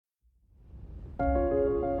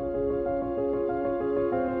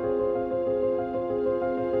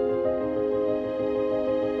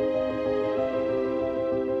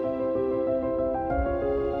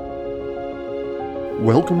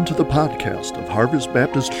Welcome to the podcast of Harvest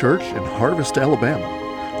Baptist Church in Harvest,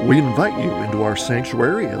 Alabama. We invite you into our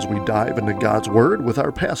sanctuary as we dive into God's Word with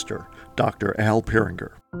our pastor, Dr. Al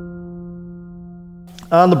Peringer.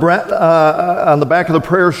 On the back of the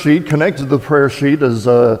prayer sheet, connected to the prayer sheet, is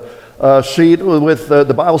a sheet with the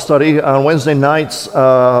Bible study. On Wednesday nights,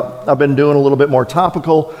 I've been doing a little bit more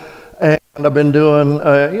topical, and I've been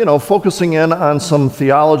doing, focusing in on some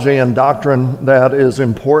theology and doctrine that is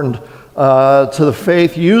important to the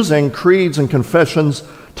faith, using creeds and confessions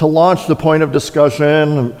to launch the point of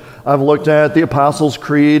discussion. I've looked at the Apostles'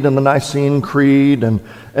 Creed and the Nicene Creed and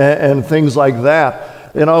things like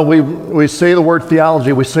that. We say the word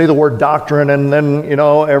theology, we say the word doctrine, and then,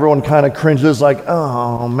 everyone kind of cringes like,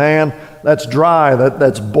 oh man, that's dry,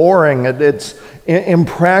 that's boring, it's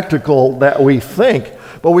impractical that we think.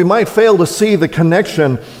 But we might fail to see the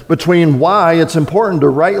connection between why it's important to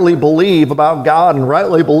rightly believe about God and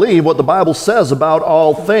rightly believe what the Bible says about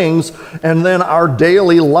all things and then our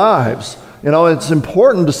daily lives. It's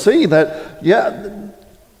important to see that,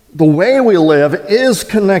 the way we live is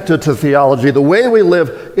connected to theology. The way we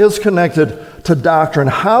live is connected to doctrine.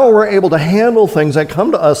 How we're able to handle things that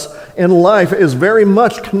come to us in life is very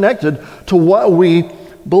much connected to what we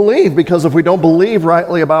believe, because if we don't believe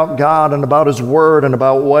rightly about God and about His Word and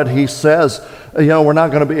about what He says, we're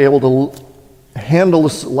not going to be able to handle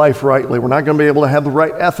this life rightly. We're not going to be able to have the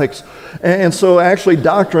right ethics. And so actually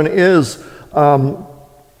doctrine is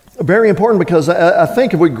very important, because I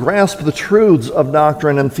think if we grasp the truths of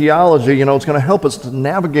doctrine and theology, it's going to help us to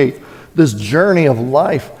navigate this journey of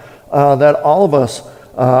life that all of us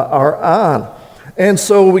are on. And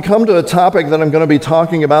so we come to a topic that I'm going to be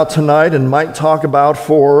talking about tonight and might talk about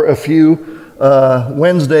for a few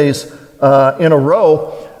Wednesdays in a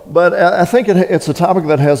row. But I think it's a topic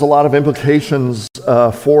that has a lot of implications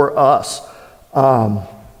for us.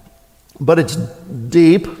 But it's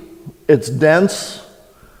deep, it's dense,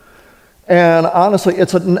 and honestly,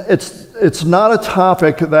 it's not a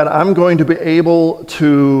topic that I'm going to be able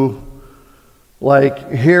to,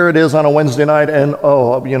 here it is on a Wednesday night, and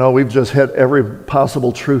we've just hit every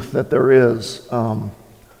possible truth that there is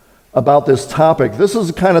about this topic. This is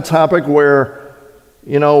the kind of topic where,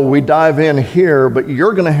 we dive in here, but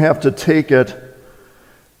you're going to have to take it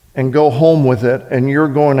and go home with it, and you're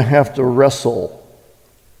going to have to wrestle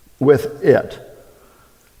with it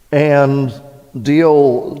and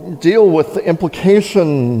deal with the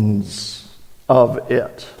implications of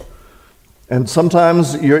it. And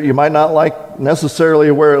sometimes you might not like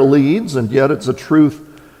necessarily where it leads, and yet it's a truth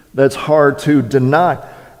that's hard to deny.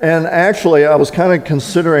 And actually, I was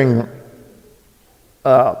considering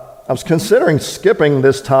skipping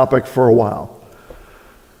this topic for a while,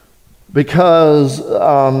 because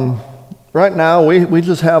right now we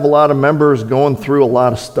just have a lot of members going through a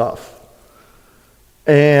lot of stuff.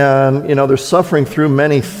 And, they're suffering through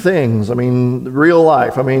many things. Real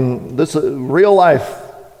life. This real life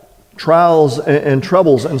trials and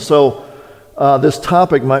troubles. And so this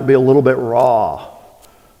topic might be a little bit raw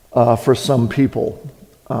for some people.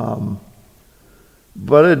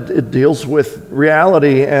 But it deals with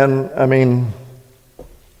reality, and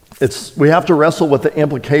we have to wrestle with the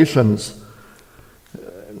implications,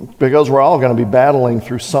 because we're all going to be battling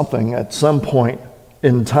through something at some point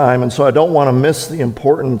in time. And so I don't want to miss the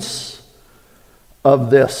importance of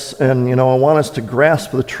this. And, I want us to grasp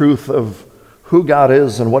the truth of who God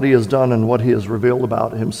is and what He has done and what He has revealed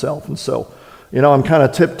about Himself. And so, I'm kind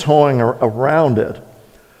of tiptoeing around it.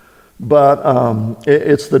 But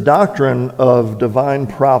it's the doctrine of divine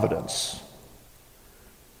providence.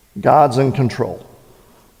 God's in control,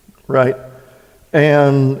 right?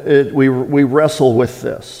 And we wrestle with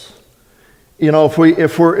this. If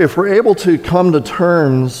we're able to come to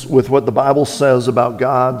terms with what the Bible says about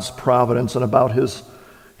God's providence and about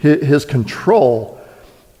His control,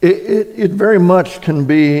 it very much can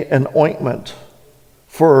be an ointment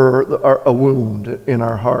for a wound in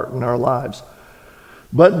our heart and our lives.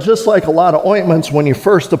 But just like a lot of ointments, when you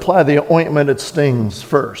first apply the ointment, it stings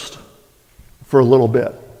first for a little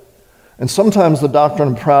bit. And sometimes the doctrine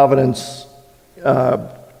of providence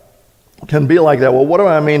can be like that. Well, what do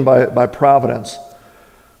I mean by providence?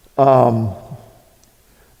 I'll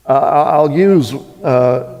use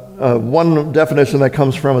one definition that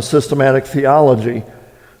comes from a systematic theology.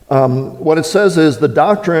 What it says is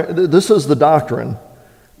this is the doctrine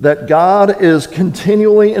that God is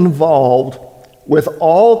continually involved with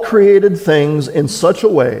all created things in such a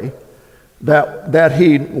way that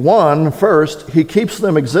He keeps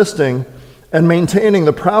them existing and maintaining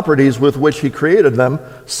the properties with which He created them.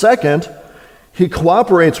 Second, He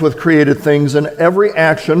cooperates with created things in every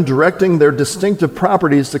action, directing their distinctive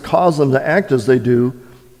properties to cause them to act as they do.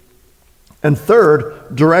 And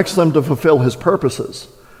third, directs them to fulfill his purposes.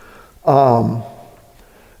 We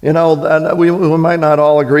might not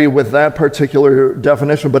all agree with that particular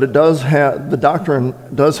definition, but the doctrine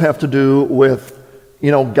does have to do with,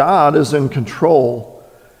 God is in control,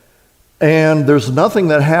 and there's nothing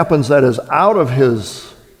that happens that is out of his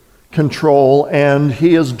control, and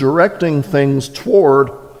he is directing things toward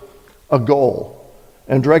a goal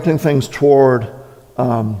and directing things toward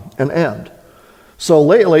an end. So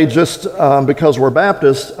lately, just because we're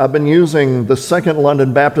Baptists, I've been using the Second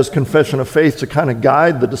London Baptist Confession of Faith to kind of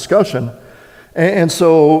guide the discussion. And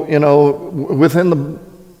so, within the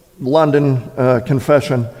London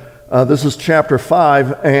Confession, this is chapter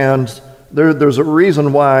 5, and there's a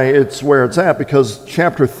reason why it's where it's at, because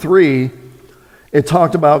chapter 3, it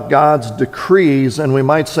talked about God's decrees, and we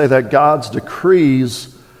might say that God's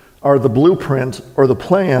decrees are the blueprint or the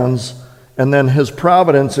plans, and then his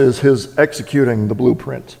providence is his executing the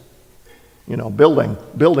blueprint,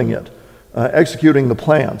 building it, executing the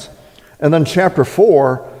plans. And then chapter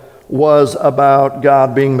 4 was about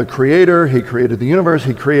God being the creator. He created the universe.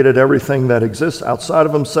 He created everything that exists outside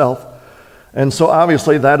of himself. And so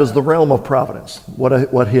obviously that is the realm of providence,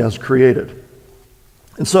 what he has created.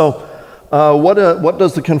 And so what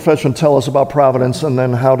does the confession tell us about providence, and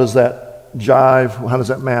then how does that jive, how does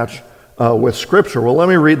that match with Scripture? Well, let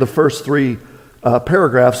me read the first 3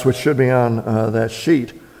 paragraphs, which should be on that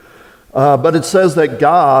sheet. But it says that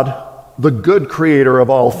God, the good creator of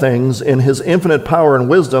all things, in his infinite power and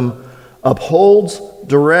wisdom, upholds,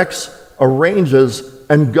 directs, arranges,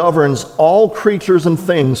 and governs all creatures and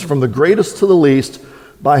things from the greatest to the least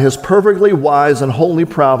by his perfectly wise and holy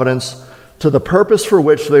providence to the purpose for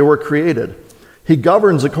which they were created. He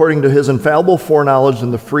governs according to his infallible foreknowledge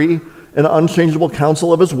in the free and unchangeable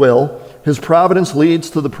counsel of his will. His providence leads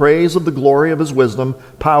to the praise of the glory of his wisdom,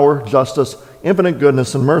 power, justice, infinite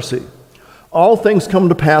goodness, and mercy. All things come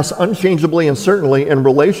to pass unchangeably and certainly in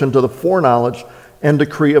relation to the foreknowledge and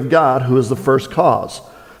decree of God, who is the first cause.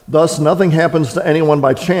 Thus, nothing happens to anyone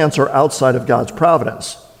by chance or outside of God's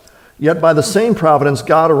providence. Yet by the same providence,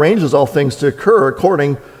 God arranges all things to occur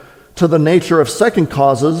according to the nature of second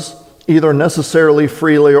causes, either necessarily,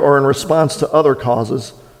 freely, or in response to other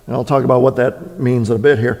causes. And I'll talk about what that means in a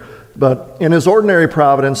bit here. But in his ordinary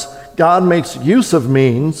providence, God makes use of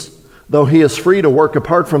means, though he is free to work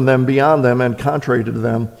apart from them, beyond them, and contrary to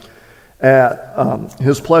them at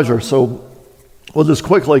his pleasure. So we'll just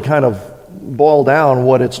quickly kind of boil down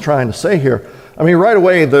what it's trying to say here. I mean, right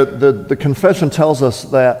away, the confession tells us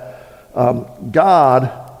that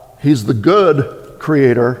God, he's the good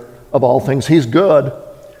creator of all things. He's good.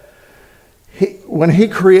 When he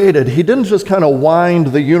created, he didn't just kind of wind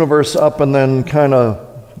the universe up and then kind of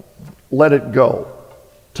let it go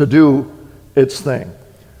to do its thing.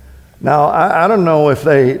 Now, I don't know if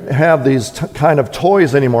they have these kind of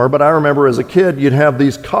toys anymore, but I remember as a kid, you'd have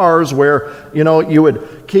these cars where, you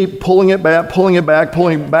would keep pulling it back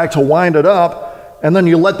to wind it up, and then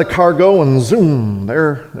you let the car go and zoom,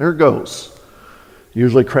 there it goes.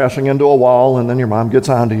 Usually crashing into a wall, and then your mom gets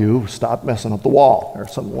onto you, stop messing up the wall, or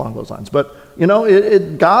something along those lines. But,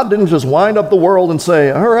 God didn't just wind up the world and say,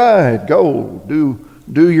 all right, go,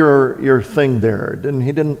 do your thing there.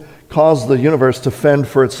 He didn't cause the universe to fend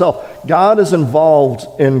for itself. God is involved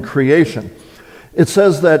in creation. It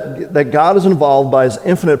says that God is involved by his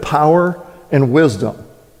infinite power and wisdom.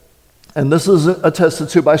 And this is attested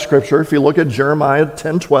to by Scripture. If you look at Jeremiah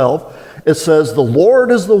 10:12, it says, the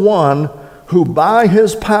Lord is the one who by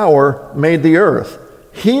his power made the earth.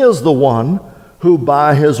 He is the one who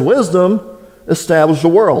by his wisdom established the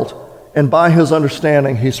world. And by his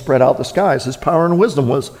understanding, he spread out the skies. His power and wisdom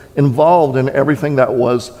was involved in everything that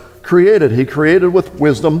was created. He created with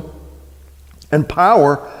wisdom and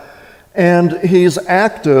power, and he's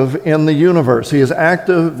active in the universe. He is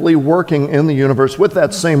actively working in the universe with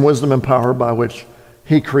that same wisdom and power by which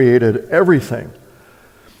he created everything.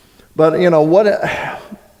 But,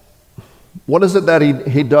 what is it that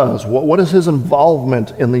he does? What is his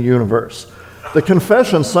involvement in the universe? The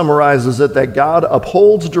confession summarizes it that God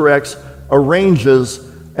upholds, directs, arranges,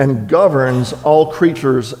 and governs all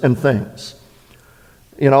creatures and things.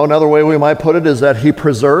 Another way we might put it is that he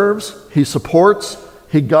preserves, he supports,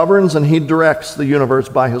 he governs, and he directs the universe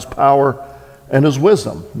by his power and his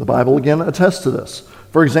wisdom. The Bible again attests to this.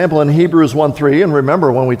 For example, in Hebrews 1:3, and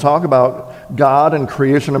remember when we talk about God and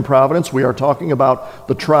creation and providence, we are talking about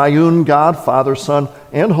the triune God, Father, Son,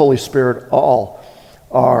 and Holy Spirit. All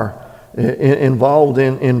are involved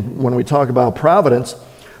in when we talk about providence.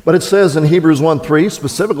 But it says in Hebrews 1:3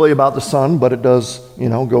 specifically about the Son, but it does,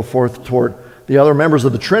 go forth toward the other members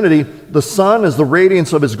of the Trinity. The Son is the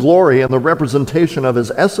radiance of his glory and the representation of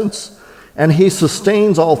his essence, and he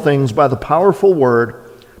sustains all things by his powerful word.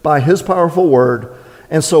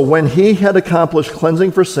 And so when he had accomplished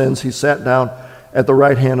cleansing for sins, he sat down at the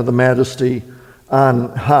right hand of the Majesty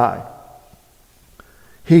on high.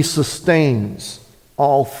 He sustains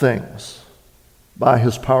all things by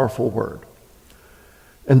his powerful word.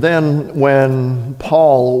 And then when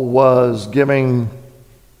Paul was giving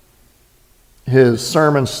his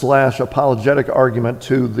sermon / apologetic argument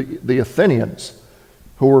to the Athenians,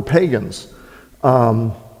 who were pagans,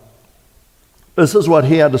 this is what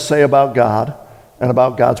he had to say about God and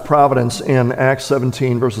about God's providence in Acts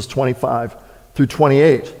 17, verses 25 through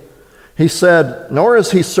 28. He said, "Nor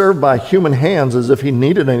is he served by human hands as if he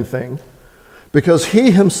needed anything, because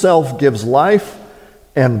he himself gives life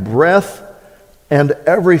and breath and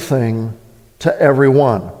everything to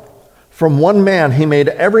everyone. From one man he made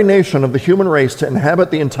every nation of the human race to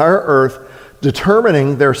inhabit the entire earth,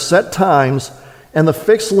 determining their set times and the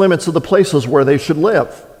fixed limits of the places where they should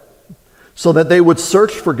live, so that they would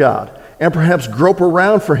search for God and perhaps grope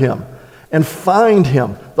around for him and find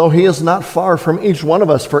him, though he is not far from each one of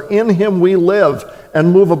us. For in him we live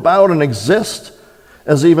and move about and exist,"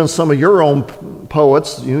 as even some of your own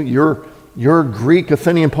poets, your Greek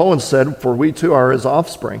Athenian poets said, "For we too are his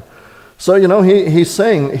offspring." So, he's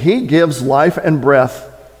saying he gives life and breath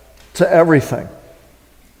to everything.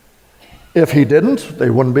 If he didn't,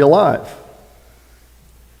 they wouldn't be alive.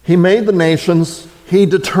 He made the nations. He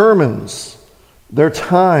determines their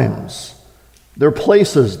times, their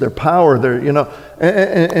places, their power,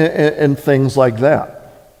 and things like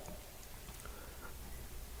that.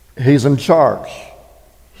 He's in charge.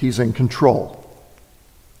 He's in control.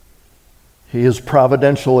 He is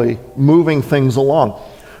providentially moving things along.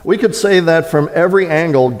 We could say that from every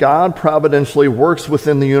angle, God providentially works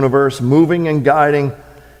within the universe, moving and guiding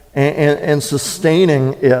and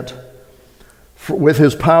sustaining it with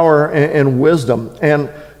his power and wisdom. And,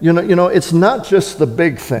 it's not just the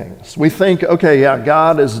big things. We think, okay, yeah,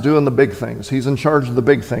 God is doing the big things. He's in charge of the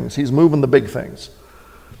big things. He's moving the big things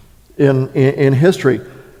in history.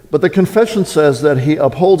 But the confession says that he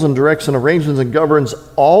upholds and directs and arranges and governs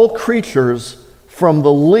all creatures from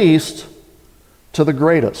the least to the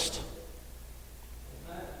greatest.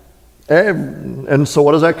 And so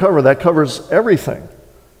what does that cover? That covers everything.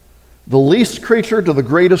 The least creature to the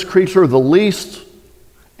greatest creature, the least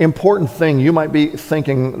important thing you might be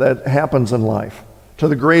thinking that happens in life, to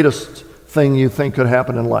the greatest thing you think could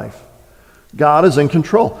happen in life. God is in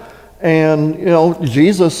control. And,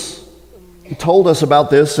 Jesus told us about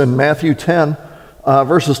this in Matthew 10,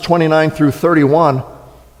 verses 29 through 31.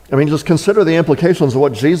 Just consider the implications of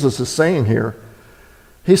what Jesus is saying here.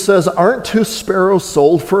 He says, "Aren't 2 sparrows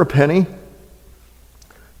sold for a penny?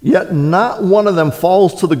 Yet not one of them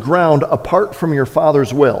falls to the ground apart from your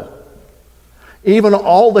Father's will. Even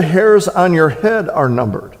all the hairs on your head are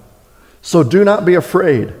numbered. So do not be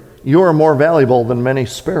afraid. You are more valuable than many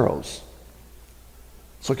sparrows."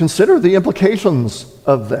 So consider the implications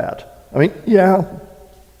of that.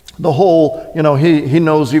 The whole, he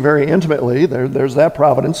knows you very intimately. There's that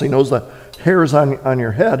providence. He knows the hairs on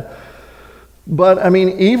your head. But,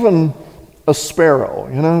 even a sparrow,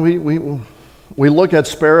 we look at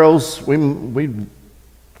sparrows, we're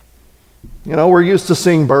used to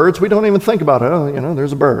seeing birds. We don't even think about it. Oh,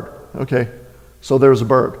 there's a bird. Okay, so there's a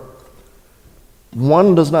bird.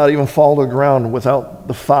 One does not even fall to the ground without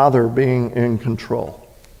the Father being in control,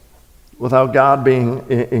 without God being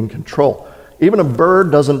in control. Even a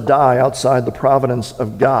bird doesn't die outside the providence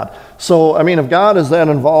of God. So, if God is that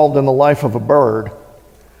involved in the life of a bird,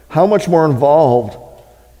 how much more involved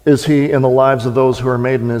is he in the lives of those who are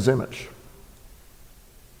made in his image?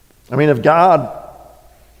 If God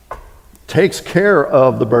takes care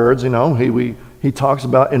of the birds, he talks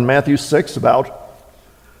about in Matthew 6 about,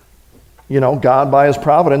 God by his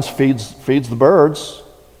providence feeds the birds.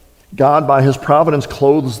 God by his providence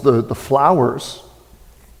clothes the flowers.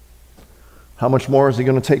 How much more is he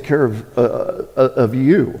going to take care of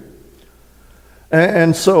you?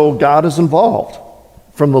 And so God is involved.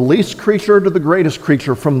 From the least creature to the greatest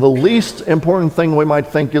creature, from the least important thing we might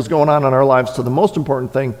think is going on in our lives to the most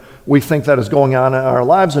important thing we think that is going on in our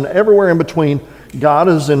lives, and everywhere in between, God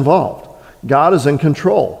is involved. God is in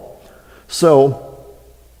control. So,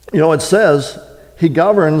 it says he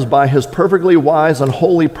governs by his perfectly wise and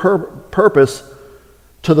holy purpose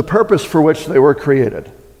to the purpose for which they were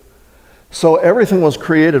created. So everything was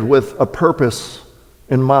created with a purpose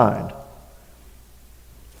in mind.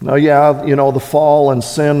 Now, the fall and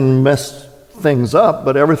sin messed things up,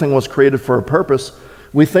 but everything was created for a purpose.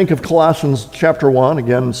 We think of Colossians chapter 1,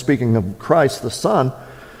 again, speaking of Christ the Son.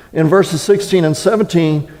 In verses 16 and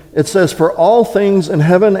 17, it says, "For all things in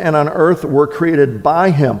heaven and on earth were created by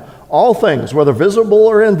him." All things, whether visible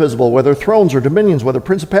or invisible, whether thrones or dominions, whether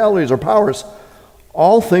principalities or powers,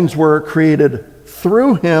 all things were created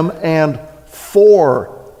through him and for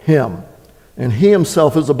him. And he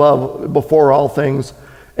himself is above, before all things,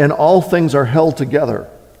 and all things are held together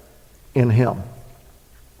in him.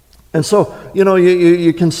 And so,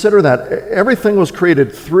 you consider that. Everything was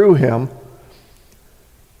created through him,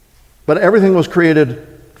 but everything was created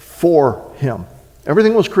for him.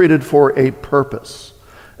 Everything was created for a purpose.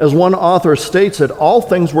 As one author states it, all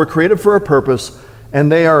things were created for a purpose,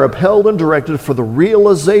 and they are upheld and directed for the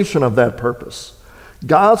realization of that purpose.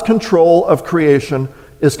 God's control of creation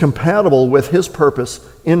is compatible with his purpose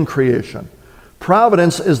in creation.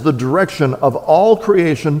 Providence is the direction of all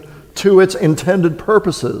creation to its intended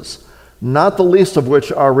purposes, not the least of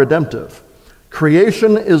which are redemptive.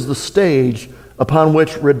 Creation is the stage upon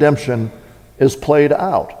which redemption is played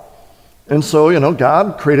out. And so,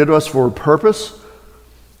 God created us for a purpose,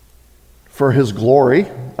 for his glory,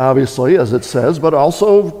 obviously, as it says, but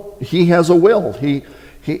also he has a will.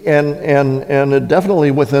 And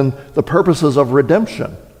definitely within the purposes of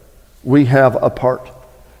redemption, we have a part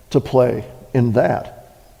to play in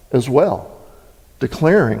that as well,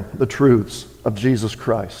 declaring the truths of Jesus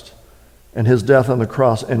Christ and his death on the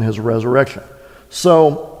cross and his resurrection.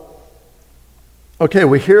 So, okay,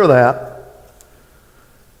 we hear that,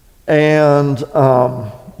 and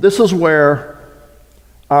this is where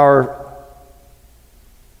our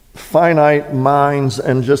finite minds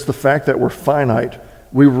and just the fact that we're finite,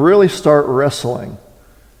 we really start wrestling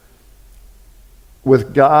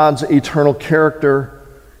with God's eternal character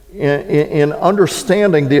in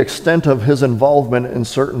understanding the extent of his involvement in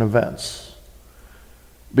certain events.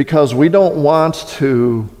 Because we don't want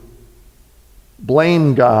to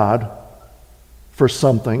blame God for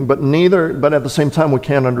something, but at the same time we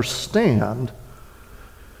can't understand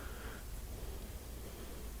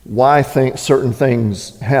why certain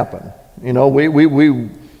things happen.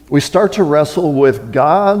 We start to wrestle with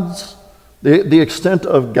the extent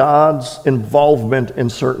of God's involvement in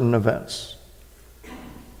certain events.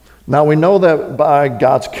 Now we know that by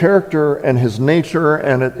God's character and his nature,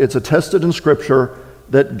 and it's attested in Scripture,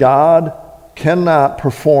 that God cannot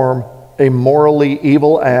perform a morally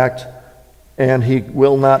evil act, and he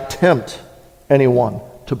will not tempt anyone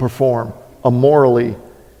to perform a morally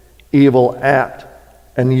evil act.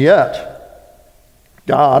 And yet,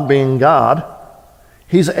 God being God,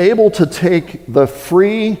 he's able to take the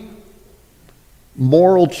free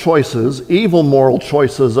moral choices, evil moral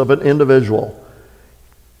choices of an individual,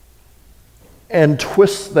 and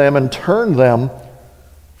twist them and turn them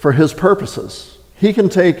for his purposes. He can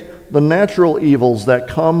take the natural evils that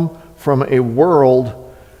come from a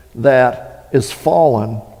world that is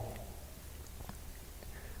fallen,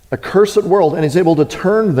 a cursed world, and he's able to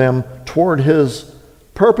turn them toward his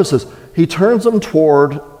purposes. He turns them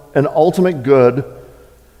toward an ultimate good,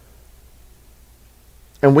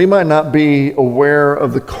 and we might not be aware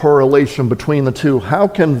of the correlation between the two. How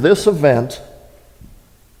can this event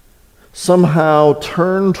somehow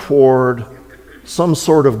turn toward some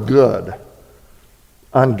sort of good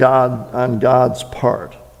on God's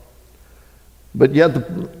part? But yet,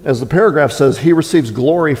 as the paragraph says, he receives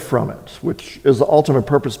glory from it, which is the ultimate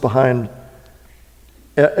purpose behind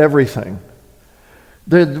everything.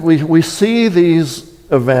 We see these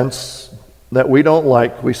events that we don't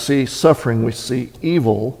like. We see suffering. We see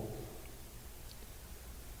evil.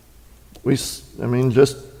 Just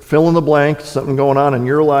fill in the blank, something going on in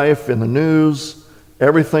your life, in the news,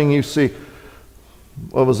 everything you see.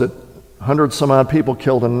 What was it? 100 some odd people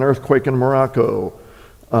killed in an earthquake in Morocco.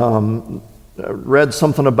 Read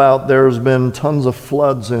something about there's been tons of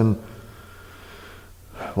floods in,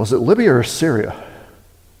 was it Libya or Syria?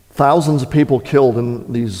 Thousands of people killed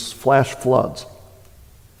in these flash floods.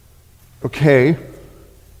 Okay,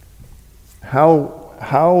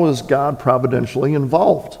 how is God providentially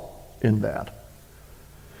involved in that?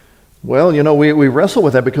 Well, we wrestle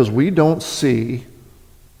with that because we don't see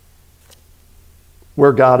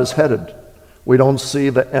where God is headed. We don't see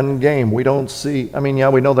the end game. We don't see, we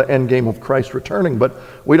know the end game of Christ returning, but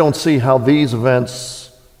we don't see how these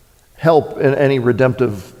events help in any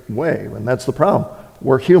redemptive way. And that's the problem.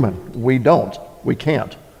 We're human. We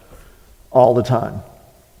can't all the time.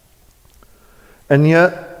 And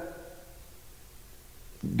yet,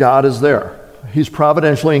 God is there. He's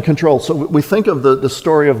providentially in control. So we think of the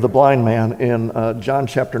story of the blind man in John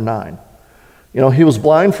chapter 9. He was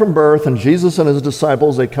blind from birth, and Jesus and his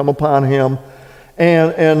disciples, they come upon him.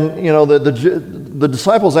 And the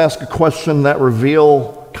disciples ask a question that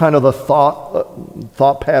reveal kind of the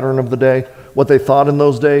thought pattern of the day, what they thought in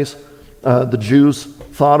those days, the Jews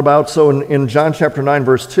thought about. So in John chapter 9,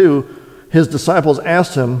 verse 2, his disciples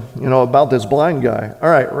asked him, about this blind guy. All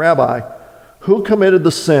right, Rabbi, who committed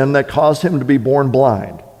the sin that caused him to be born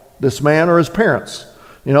blind, this man or his parents?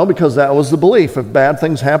 Because that was the belief. If bad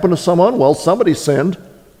things happen to someone, well, somebody sinned.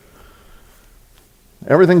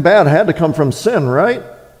 Everything bad had to come from sin, right?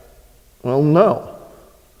 Well, no.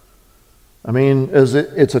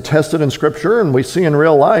 It's attested in Scripture and we see in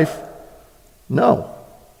real life? No.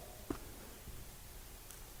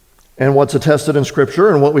 And what's attested in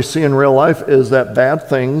Scripture and what we see in real life is that bad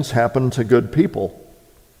things happen to good people.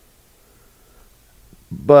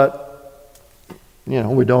 But,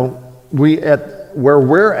 where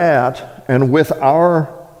we're at and with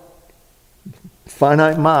our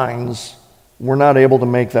finite minds, we're not able to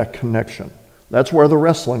make that connection. That's where the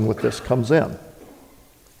wrestling with this comes in.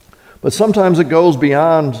 But sometimes it goes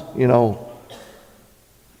beyond,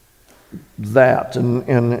 that.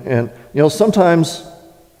 And sometimes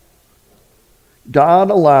God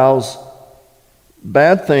allows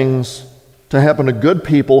bad things to happen to good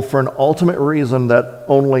people for an ultimate reason that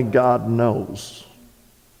only God knows.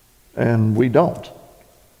 And we don't.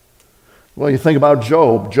 Well, you think about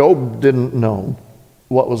Job. Job didn't know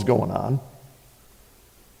what was going on.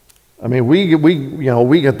 We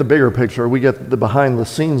get the bigger picture. We get the behind the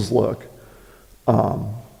scenes look.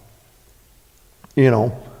 And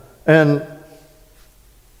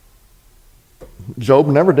Job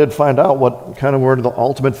never did find out what kind of where the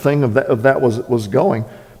ultimate thing of that was going.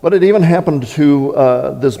 But it even happened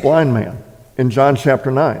to this blind man in John chapter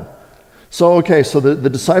 9. So the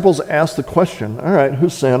disciples asked the question, all right, who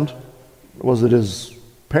sinned? Was it his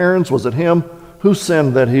parents? Was it him? Who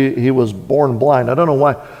sinned that he was born blind? I don't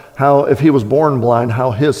know how if he was born blind,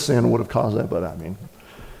 how his sin would have caused that, but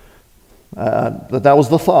that was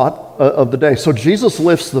the thought of the day. So Jesus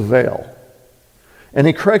lifts the veil, and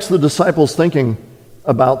he corrects the disciples' thinking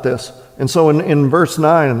about this. And so in verse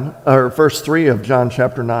 3 of John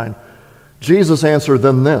chapter 9, Jesus answered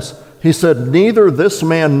them this. He said, neither this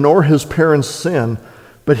man nor his parents sinned,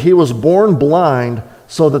 but he was born blind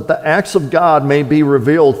so that the acts of God may be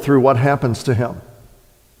revealed through what happens to him.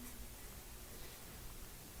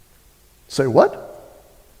 Say what?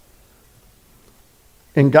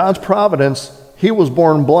 In God's providence, he was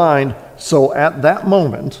born blind, so at that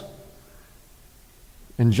moment,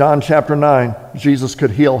 in John chapter 9, Jesus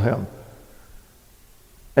could heal him.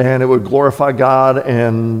 And it would glorify God,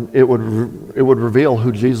 and it would reveal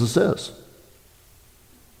who Jesus is.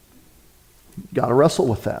 Got to wrestle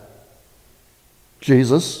with that.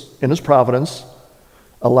 Jesus, in his providence,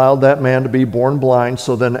 allowed that man to be born blind,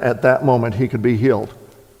 so then at that moment he could be healed.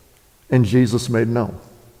 And Jesus made known.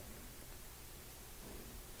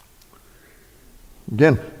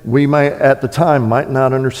 Again, we at the time might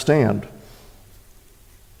not understand.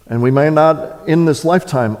 And we may not in this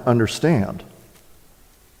lifetime understand.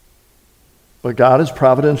 But God is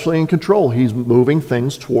providentially in control. He's moving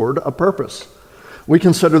things toward a purpose. We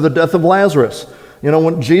consider the death of Lazarus.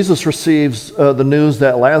 When Jesus receives the news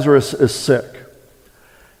that Lazarus is sick,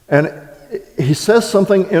 and he says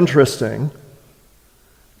something interesting,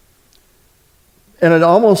 and it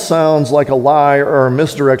almost sounds like a lie or a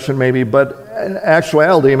misdirection maybe, but in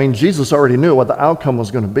actuality, Jesus already knew what the outcome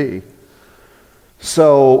was going to be.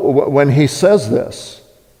 So when he says this,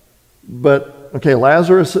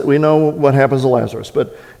 Lazarus, we know what happens to Lazarus.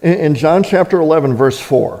 But in John chapter 11, verse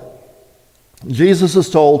 4, Jesus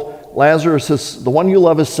is told, Lazarus, the one you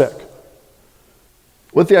love, is sick.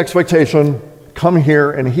 With the expectation, come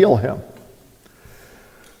here and heal him.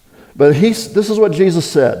 But this is what Jesus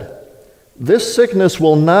said. This sickness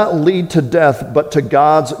will not lead to death, but to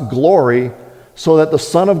God's glory, so that the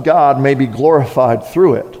Son of God may be glorified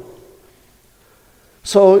through it.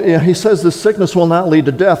 So he says this sickness will not lead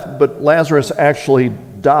to death, but Lazarus actually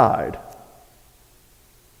died.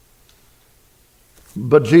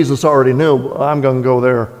 But Jesus already knew, I'm going to go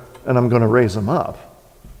there and I'm going to raise him up.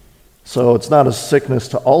 So it's not a sickness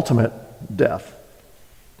to ultimate death.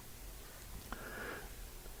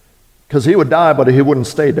 Because he would die, but he wouldn't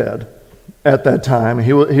stay dead at that time.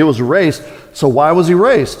 He was raised. So why was he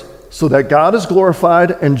raised? So that God is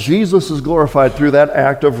glorified and Jesus is glorified through that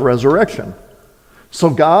act of resurrection. So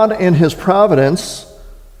God, in his providence,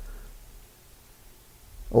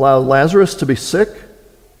 allowed Lazarus to be sick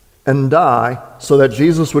and die so that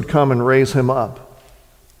Jesus would come and raise him up.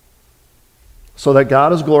 So that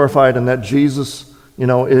God is glorified and that Jesus,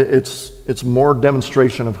 It's more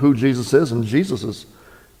demonstration of who Jesus is, and Jesus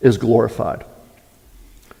is glorified.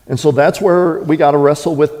 And so that's where we got to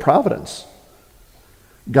wrestle with providence.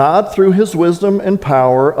 God, through his wisdom and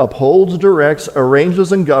power, upholds, directs,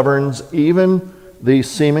 arranges, and governs even the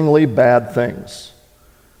seemingly bad things.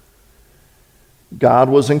 God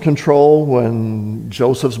was in control when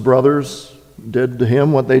Joseph's brothers did to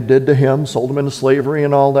him what they did to him, sold him into slavery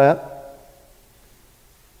and all that.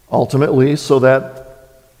 Ultimately, so that,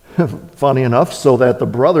 funny enough, so that the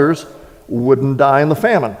brothers wouldn't die in the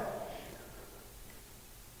famine.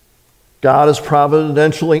 God is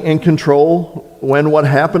providentially in control when what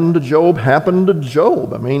happened to Job happened to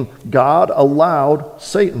Job. I mean, God allowed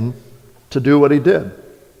Satan to do what he did.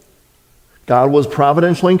 God was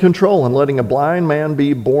providentially in control in letting a blind man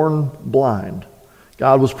be born blind.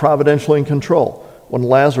 God was providentially in control when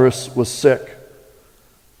Lazarus was sick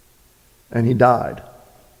and he died.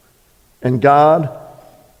 And God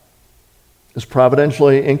is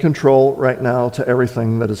providentially in control right now to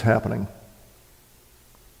everything that is happening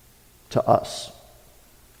to us.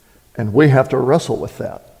 And we have to wrestle with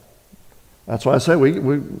that. That's why I say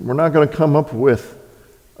we're not going to come up with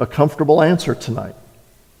a comfortable answer tonight.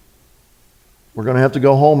 We're going to have to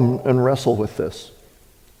go home and wrestle with this.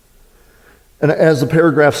 And as the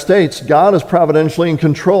paragraph states, God is providentially in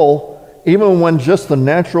control even when just the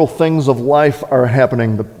natural things of life are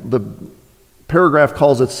happening. The paragraph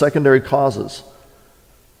calls it secondary causes.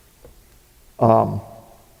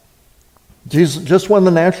 Just when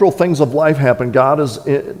the natural things of life happen, God is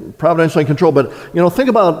providentially in control. But, think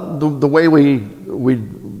about the way we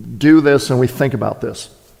do this and we think about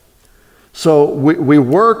this. So we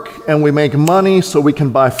work and we make money so we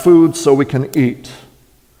can buy food so we can eat.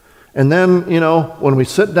 And then, when we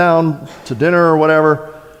sit down to dinner or whatever,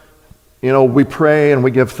 we pray and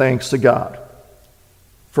we give thanks to God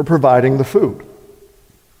for providing the food.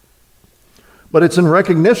 But it's in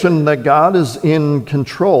recognition that God is in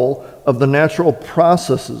control of the natural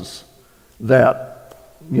processes that,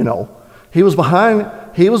 he was behind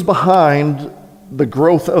the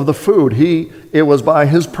growth of the food. It was by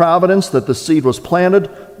his providence that the seed was planted,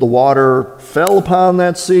 the water fell upon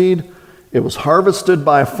that seed, it was harvested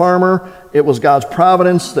by a farmer. It was God's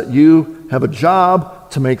providence that you have a job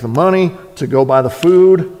to make the money, to go buy the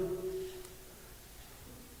food.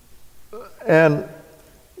 And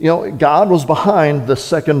God was behind the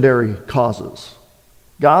secondary causes.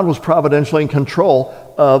 God was providentially in control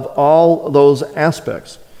of all those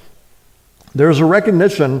aspects. There's a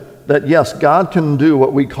recognition that, yes, God can do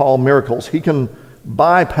what we call miracles. He can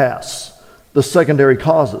bypass the secondary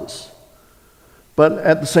causes. But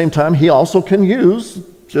at the same time, he also can use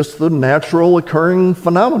just the natural occurring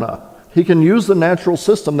phenomena. He can use the natural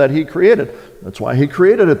system that he created. That's why he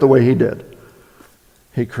created it the way he did.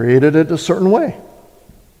 He created it a certain way.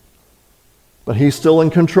 But he's still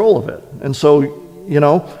in control of it. And so,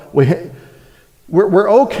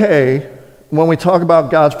 we're okay when we talk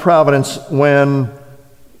about God's providence when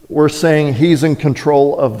we're saying he's in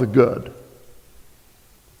control of the good.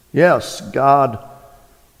 Yes, God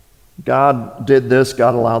did this,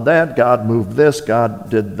 God allowed that, God moved this, God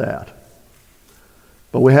did that.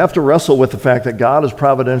 But we have to wrestle with the fact that God is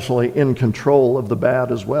providentially in control of the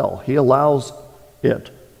bad as well. He allows it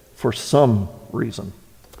for some reason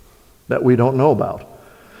that we don't know about.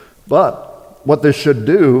 But what this should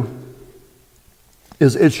do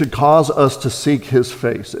is it should cause us to seek his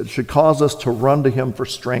face. It should cause us to run to him for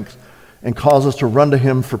strength and cause us to run to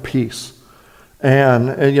him for peace.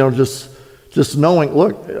 And just knowing,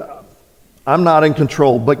 look, I'm not in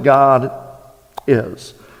control, but God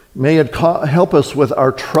is. May it help us with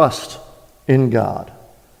our trust in God.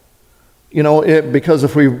 Because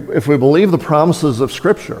if we believe the promises of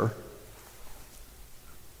Scripture,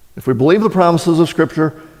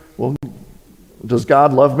 well, does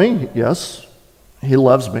God love me? Yes, he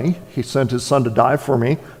loves me. He sent his son to die for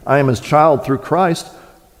me. I am his child through Christ.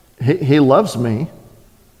 He loves me.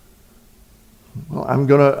 Well, I'm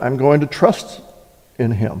going to trust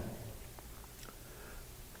in him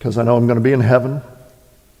because I know I'm going to be in heaven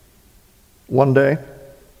one day.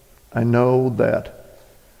 I know that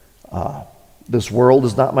this world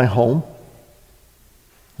is not my home.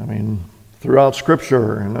 I mean, throughout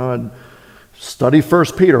Scripture, I'd study 1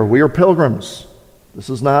 Peter. We are pilgrims. This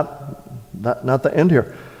is not the end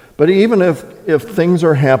here. But even if things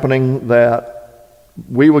are happening that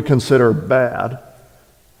we would consider bad,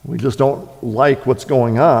 we just don't like what's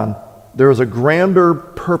going on, there is a grander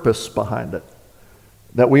purpose behind it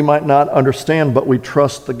that we might not understand, but we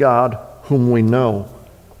trust the God whom we know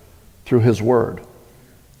through his word.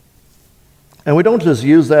 And we don't just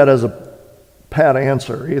use that as a pat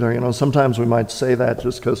answer either. Sometimes we might say that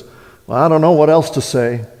just because, well, I don't know what else to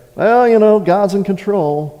say. Well, God's in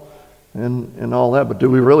control and all that, but do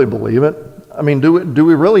we really believe it? I mean, do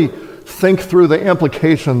we really think through the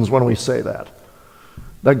implications when we say that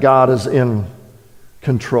God is in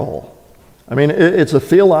control? I mean, it's a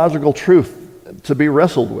theological truth to be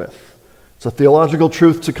wrestled with. It's a theological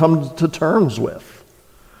truth to come to terms with.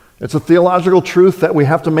 It's a theological truth that we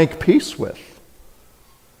have to make peace with.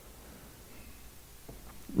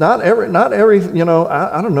 Not every,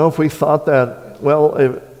 I don't know if we thought that,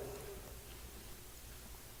 well,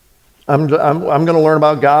 I'm going to learn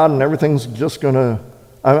about God and everything's just I'm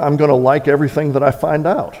going to like everything that I find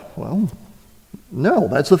out. Well, no,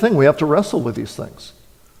 that's the thing. We have to wrestle with these things.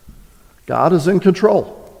 God is in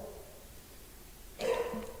control.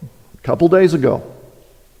 A couple days ago,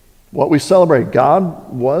 what we celebrate,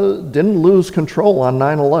 God didn't lose control on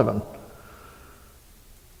 9/11.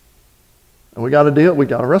 And we got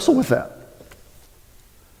to wrestle with that.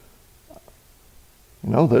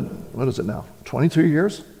 What is it now? 22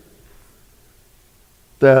 years?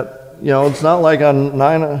 That, it's not like on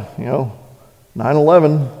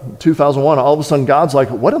 9/11, 2001, all of a sudden God's like,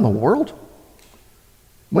 what in the world?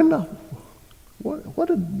 What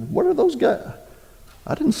are those guys?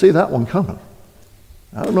 I didn't see that one coming.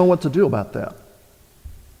 I don't know what to do about that.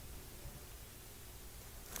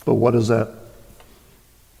 But what is that?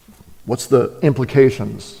 What's the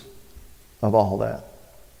implications of all that?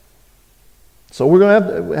 So we're going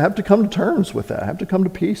to have to come to terms with that, have to come to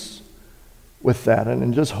peace with that,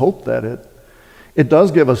 and just hope that it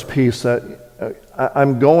does give us peace that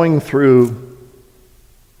I'm going through,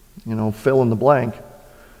 fill in the blank,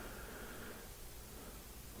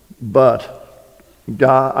 but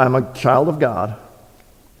God, I'm a child of God.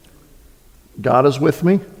 God is with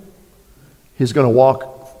me. He's going to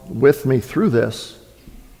walk with me through this.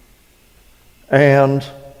 And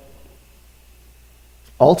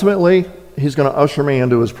ultimately, he's going to usher me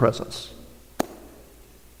into his presence.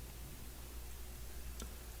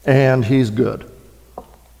 And he's good.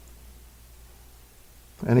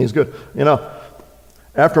 And he's good.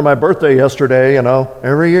 After my birthday yesterday,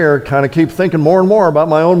 every year kind of keep thinking more and more about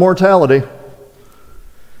my own mortality.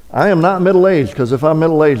 I am not middle-aged, because if I'm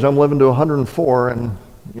middle-aged, I'm living to 104, and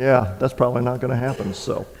yeah, that's probably not going to happen.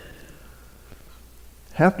 So,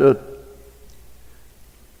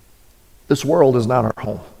 this world is not our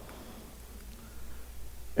home.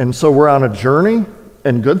 And so we're on a journey,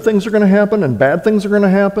 and good things are going to happen, and bad things are going to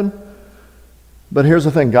happen. But here's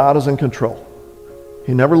the thing, God is in control.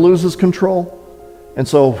 He never loses control. And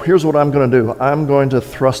so here's what I'm going to do. I'm going to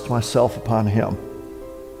thrust myself upon him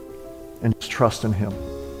and just trust in him.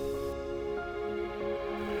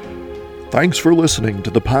 Thanks for listening to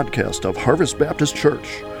the podcast of Harvest Baptist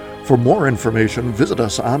Church. For more information, visit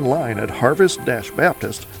us online at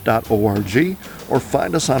harvest-baptist.org or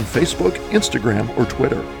find us on Facebook, Instagram, or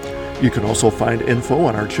Twitter. You can also find info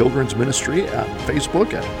on our children's ministry on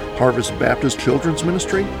Facebook at Harvest Baptist Children's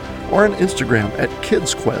Ministry or on Instagram at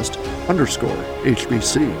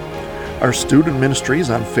kidsquest_HBC. Our student ministry is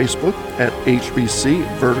on Facebook at HBC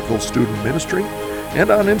Vertical Student Ministry and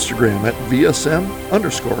on Instagram at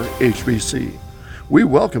VSM_HBC. We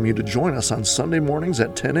welcome you to join us on Sunday mornings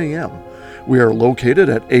at 10 a.m. We are located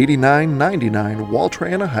at 8999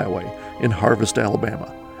 Waltrana Highway in Harvest, Alabama.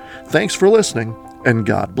 Thanks for listening, and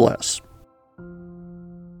God bless.